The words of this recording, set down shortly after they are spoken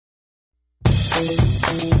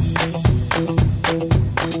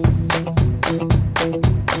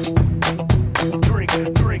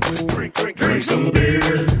Drink some beer.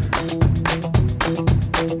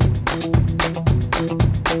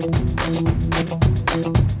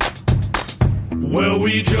 Well,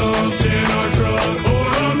 we jumped in our truck for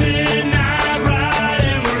a midnight ride,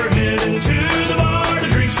 and we're heading to the bar to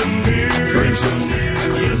drink some beer. Drink some beer.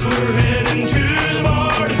 Yes, we're heading to the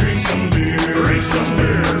bar to drink some beer. Drink some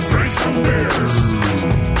beers. Drink some beers.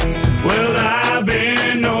 Well, I've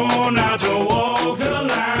been known not to walk the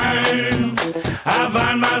line. I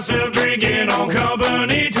find myself drinking on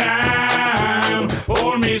company time.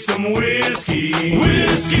 Pour me some whiskey.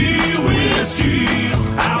 Whiskey, whiskey.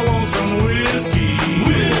 I want some whiskey.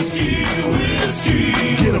 Whiskey,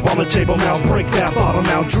 whiskey. Get up on the table now, break that bottle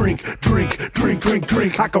now. Drink, drink, drink, drink,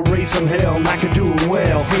 drink. I could raise some hell and I could do it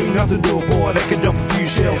well. Ain't nothing to a boy that could dump a few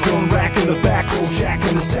shells. Going rack in the back, old Jack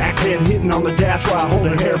in the sack. Head hitting on the dash while I hold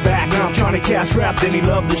her hair back. Now I'm trying to cash rap, then he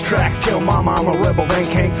loved this track. Tell mama I'm a rebel, thank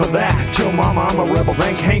Hank for that. Tell mama I'm a rebel,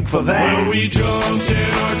 thank Hank for that. Well, we jumped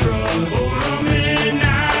in our truck for a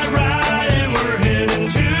midnight ride, and we're heading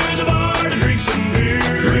to the bar to drink some beer.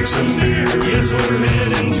 Drink some beer. Yes, we're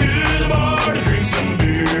heading to the bar to drink some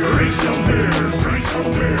beer. Drink some beers. Drink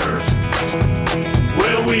some beers.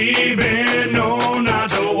 Well, we've been known not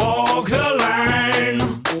to walk the line.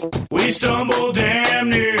 We stumble damn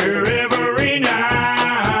near every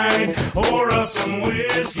night. Pour us some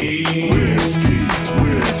whiskey. Whiskey,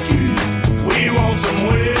 whiskey. We want some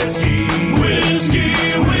whiskey. Whiskey,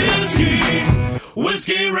 whiskey.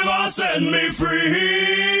 Whiskey River set me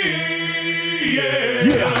free. Yeah,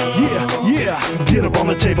 yeah, yeah. Get up on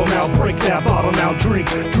the table now, break that bottle now. Drink,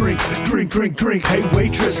 drink, drink, drink, drink. Hey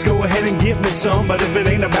waitress, go ahead and get me some. But if it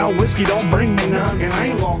ain't about whiskey, don't bring me none. And I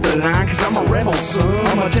ain't walk the line, cause I'm a rebel, son.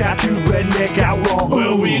 I'm a tattooed redneck outlaw.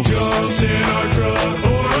 Well, we jumped in our truck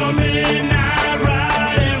for a midnight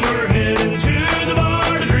ride, and we're heading to the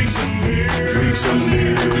bar to drink some beer. Drink some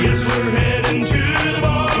beer. Yes, we're heading to the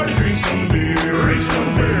bar to drink some beer. Drink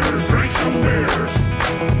some beers. Drink some beers.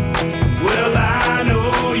 Well, I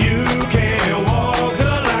know you can't walk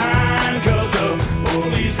the line, cause the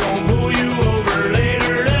police gon' pull you over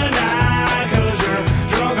later tonight, cause you're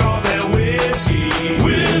drunk off that whiskey.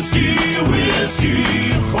 Whiskey,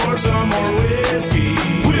 whiskey. Pour some more whiskey.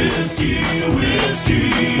 Whiskey,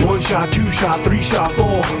 whiskey. One shot, two shot, three shot,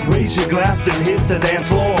 four. Raise your glass, then hit the dance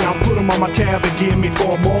floor. Now put them on my tab and give me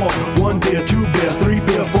four more. One beer, two beer, three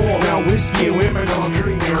beer, four. Now whiskey and women gon'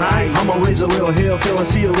 drink me right. I'ma raise a little hill till I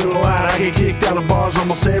see a little light. I get kicked out of bars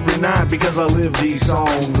almost every night because I live these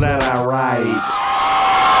songs that I write.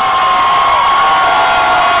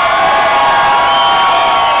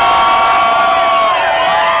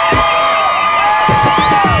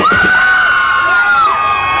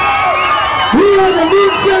 We are the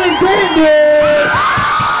Moonshine Bandits!